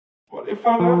What if I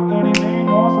left, then it made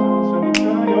no sense? And you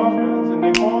tell your friends and they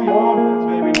hold your hands.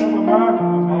 Baby, never mind,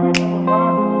 never mind, never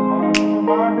mind, never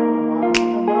mind,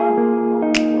 never mind, never mind, never mind.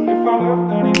 What if I left,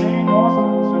 then it made no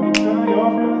sense? And you tell your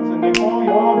friends and they hold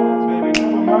your hands. Baby,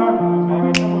 never mind, never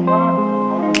mind, never mind,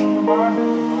 never mind, never mind.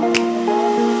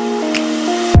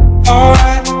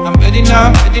 Alright, I'm ready now,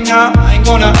 ready now. I ain't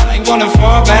gonna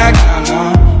fall back down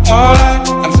now. Alright,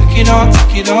 I'm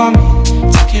take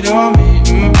it on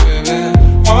me, baby.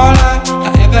 Alright,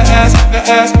 I ever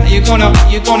ask, are you gonna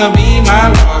be my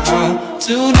lover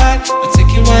tonight? But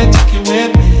take it with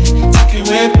me.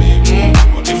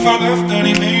 What if I left, then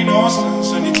it made no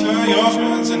sense? And you tell your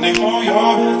friends and they hold your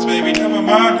hands. Baby, never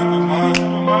mind, never mind,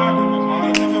 never mind, never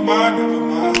mind, never mind, never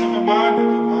mind, never mind,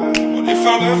 never mind. What if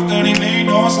I left, then it made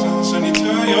no sense? And you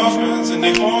tell your friends and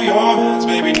they hold your hands.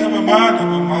 Baby, never mind,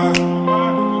 never mind, never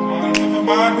mind, never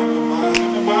mind, never mind, never mind,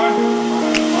 never mind.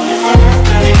 What if I left,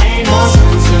 then it made no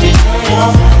sense? And you tell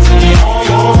your friends and they hold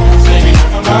your hands. Baby,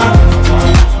 never mind, never mind, never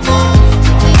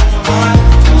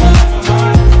mind,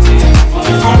 never mind. What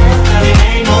if I left, then it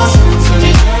made no sense? And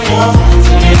you tell your friends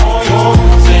and they hold your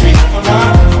hands. Baby, never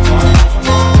mind, never mind,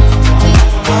 never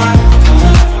mind,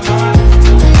 never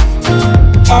mind.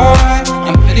 Alright,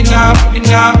 I'm ready now.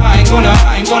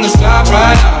 I ain't gonna stop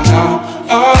right now.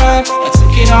 Alright,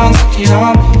 take it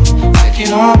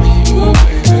on me, ooh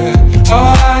baby.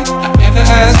 Alright, I never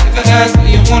asked, do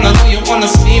you wanna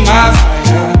see my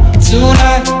fire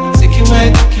tonight? Take it with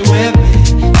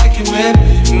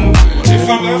me, What if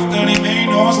I left, then it made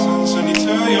no sense? And you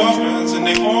tell your friends and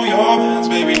they hold your hands.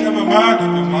 Baby, never mind,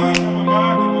 never mind, never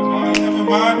mind, never mind, never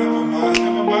mind, never mind,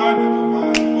 never mind, never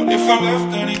mind. What if I left,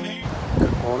 then it made...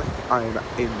 Good morning, I'm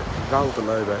in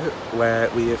Lobo, where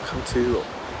we have come to,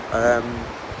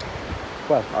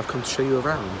 well, I've come to show you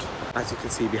around. As you can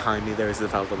see behind me, there is the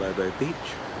Lobo beach.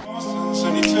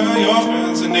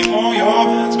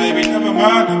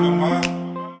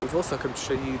 We've also come to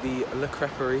show you the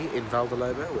Creperie in Lobo,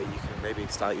 where you can maybe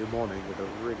start your morning with a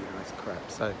really nice crepe.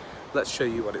 So let's show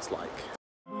you what it's like.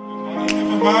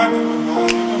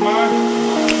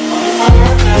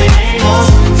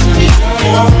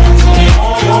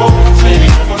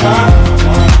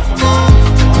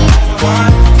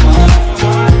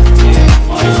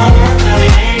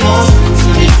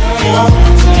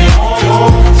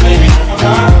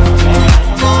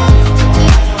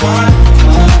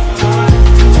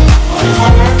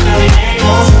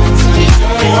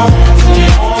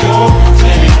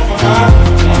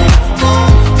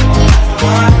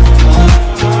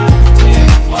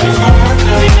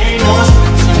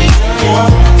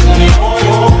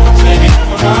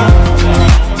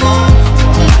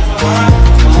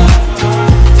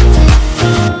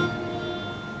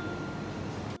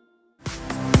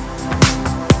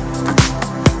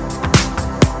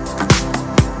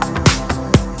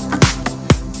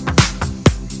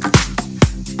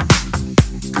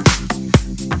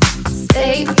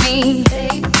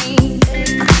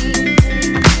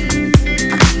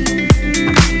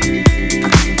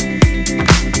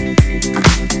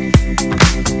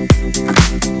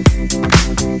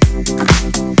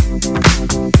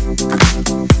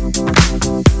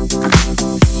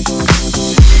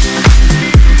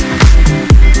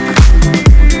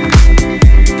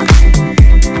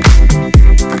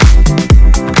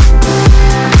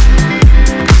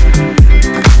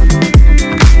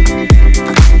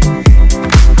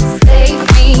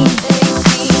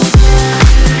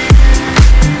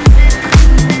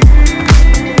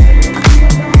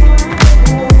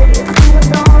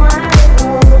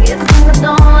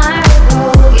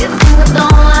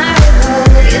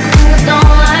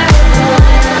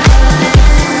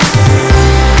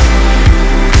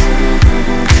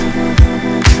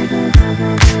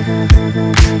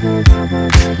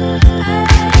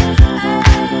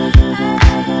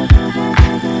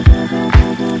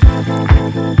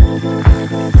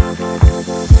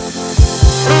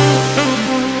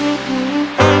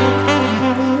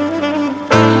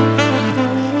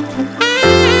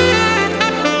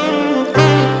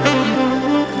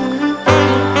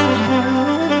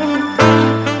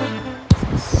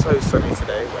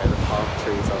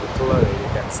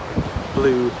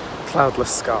 Blue,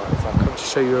 cloudless skies. I've come to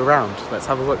show you around. Let's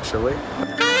have a look, shall we?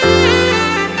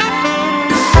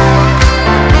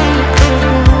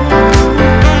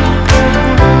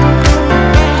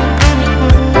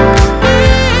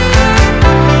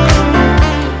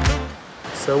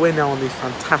 So we're now on the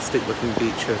fantastic looking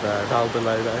beach of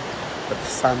Lobo, but the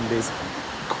sand is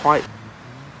quite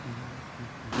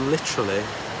literally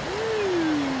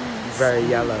very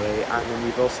yellowy, and then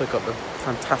you've also got the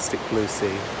fantastic blue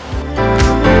sea.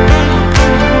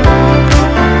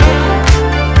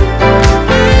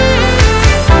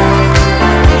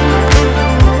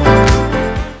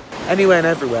 anywhere and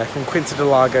everywhere, from Quinta do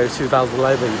Lago to Vale do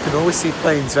Lobo, you can always see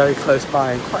planes very close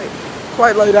by and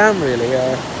quite low down really,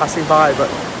 passing by, but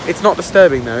it's not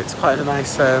disturbing though. It's quite a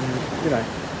nice, you know,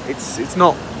 it's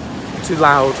not too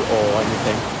loud or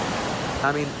anything.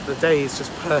 I mean, the day is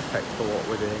just perfect for what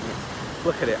we're doing.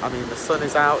 Look at it, I mean, the sun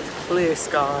is out, clear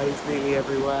skies nearly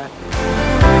everywhere.